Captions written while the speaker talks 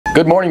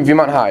Good morning,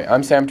 Viewmont High.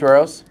 I'm Sam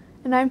Toreros.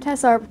 And I'm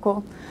Tess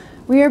Arbuckle.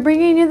 We are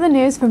bringing you the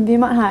news from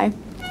Viewmont High.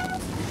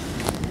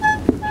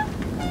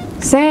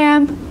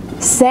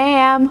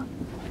 Sam,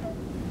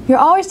 you're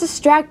always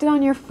distracted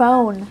on your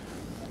phone.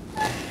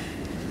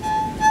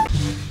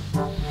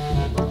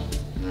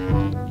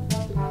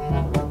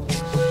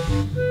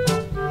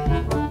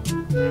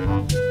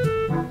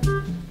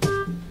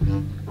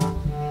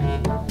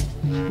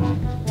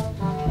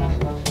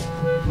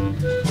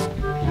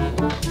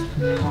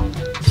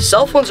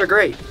 Cell phones are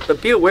great,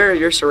 but be aware of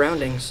your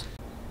surroundings.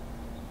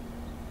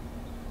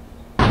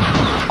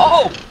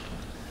 Oh!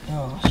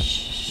 Oh,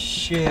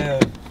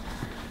 shit.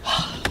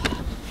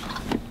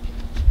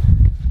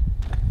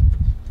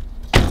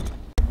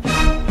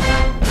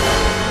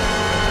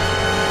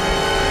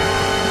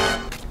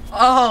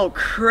 Oh,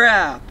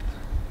 crap.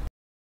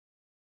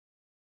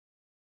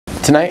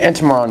 Tonight and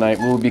tomorrow night,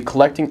 we will be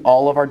collecting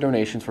all of our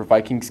donations for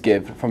Vikings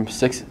Give from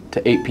 6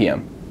 to 8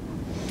 p.m.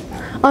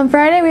 On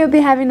Friday, we will be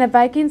having a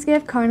Vikings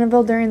Gift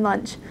Carnival during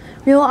lunch.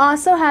 We will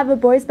also have a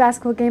boys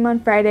basketball game on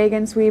Friday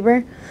against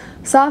Weber.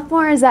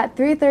 Sophomore is at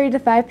 3:30 to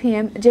 5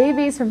 p.m.,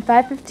 JV is from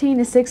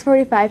 5:15 to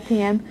 6:45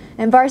 p.m.,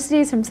 and varsity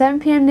is from 7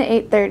 p.m. to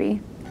 8:30.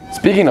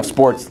 Speaking of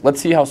sports, let's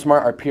see how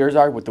smart our peers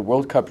are with the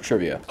World Cup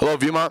trivia. Hello,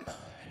 Viewmont.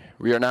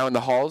 We are now in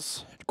the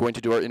halls going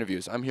to do our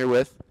interviews. I'm here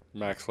with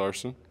Max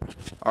Larson.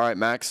 All right,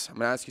 Max, I'm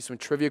going to ask you some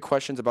trivia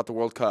questions about the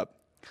World Cup.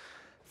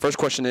 First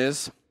question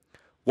is,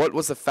 what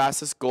was the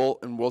fastest goal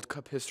in World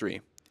Cup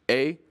history?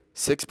 A,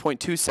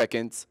 6.2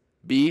 seconds,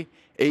 B,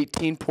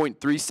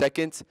 18.3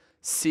 seconds,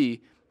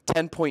 C,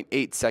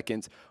 10.8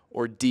 seconds,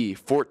 or D,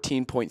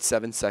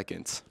 14.7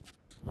 seconds?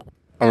 I'm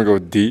going to go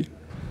with D.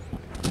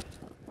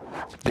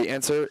 The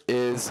answer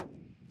is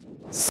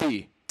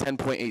C,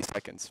 10.8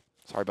 seconds.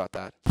 Sorry about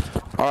that.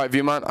 All right,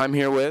 Viewmont, I'm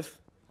here with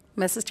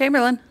Mrs.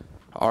 Chamberlain.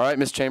 All right,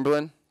 Ms.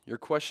 Chamberlain, your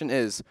question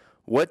is,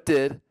 what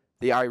did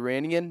the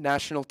Iranian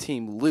national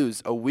team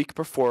lose a week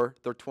before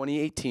their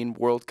 2018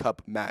 World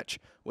Cup match?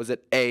 Was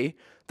it A,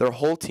 their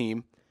whole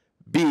team,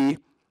 B,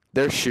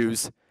 their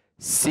shoes,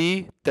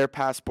 C, their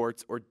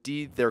passports, or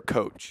D, their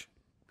coach?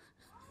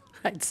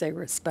 I'd say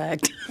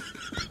respect.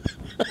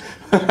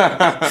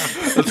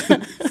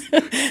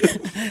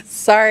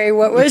 Sorry,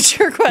 what was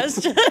your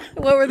question?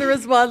 What were the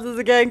responses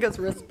again? Because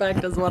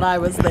respect is what I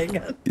was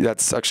thinking.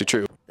 That's actually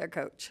true. Their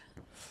coach.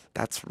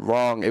 That's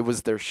wrong. It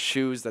was their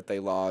shoes that they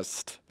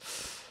lost.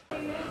 All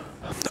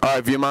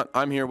right, Viewmont,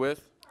 I'm here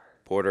with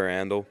Porter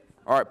Andel.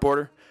 All right,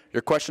 Porter,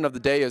 your question of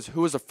the day is,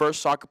 who was the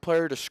first soccer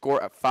player to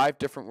score at 5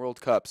 different World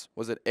Cups?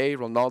 Was it A,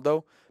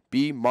 Ronaldo,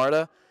 B,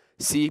 Marta,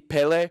 C,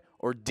 Pele,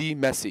 or D,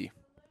 Messi?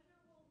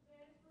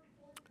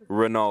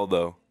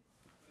 Ronaldo.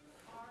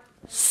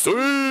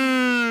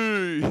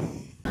 C.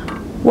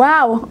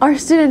 Wow, our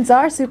students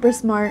are super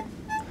smart.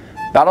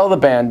 Battle of the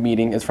Band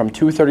meeting is from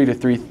 2:30 to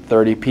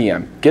 3:30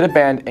 p.m. Get a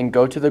band and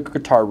go to the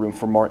guitar room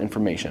for more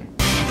information.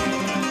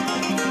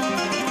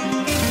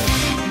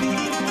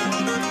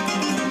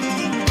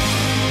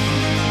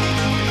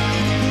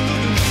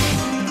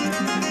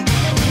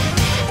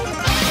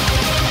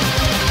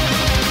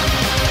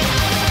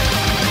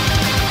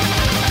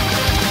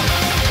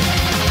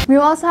 We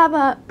will also have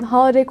a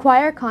holiday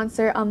choir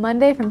concert on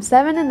Monday from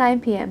 7 to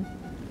 9 p.m.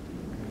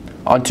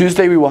 On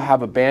Tuesday, we will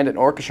have a band and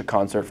orchestra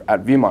concert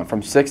at Viewmont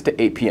from 6 to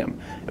 8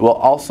 p.m. It will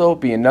also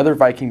be another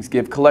Vikings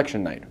Give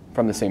collection night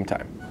from the same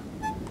time.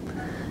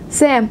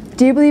 Sam,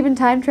 do you believe in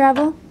time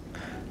travel?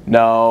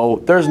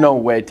 No, there's no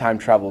way time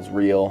travel is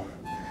real.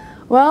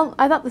 Well,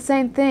 I thought the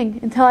same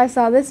thing until I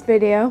saw this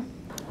video.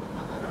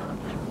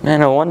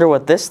 Man, I wonder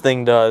what this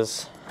thing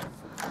does.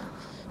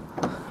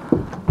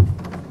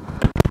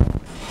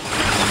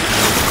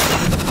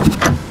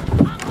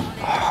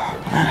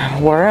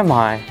 Where am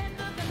I?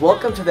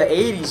 Welcome to the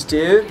 80s,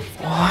 dude.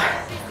 What?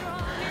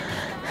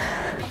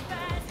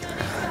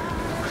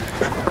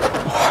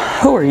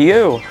 Who are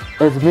you?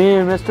 It's me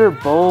and Mr.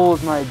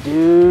 Bowles, my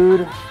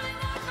dude.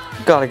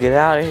 Gotta get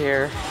out of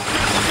here.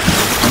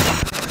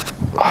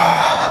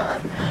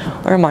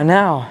 Where am I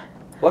now?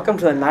 Welcome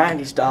to the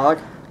 90s,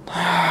 dog.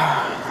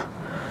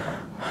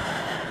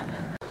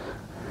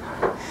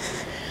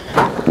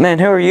 Man,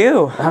 who are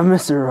you? I'm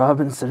Mr.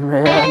 Robinson,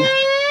 man.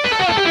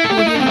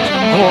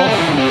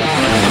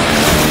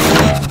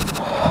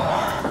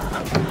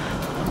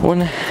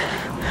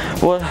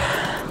 What?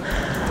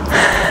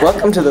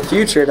 Welcome to the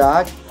future,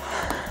 dog.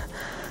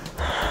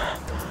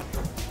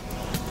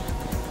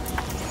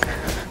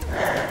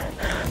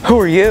 Who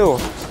are you?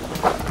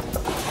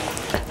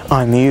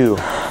 I'm you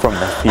from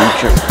the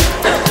future.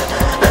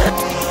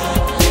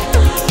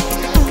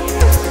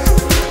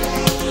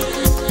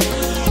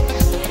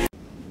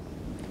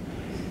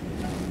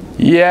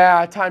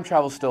 Yeah, time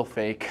travel's still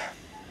fake.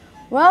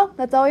 Well,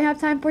 that's all we have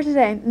time for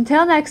today.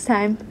 Until next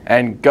time.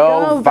 And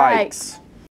go Vikes!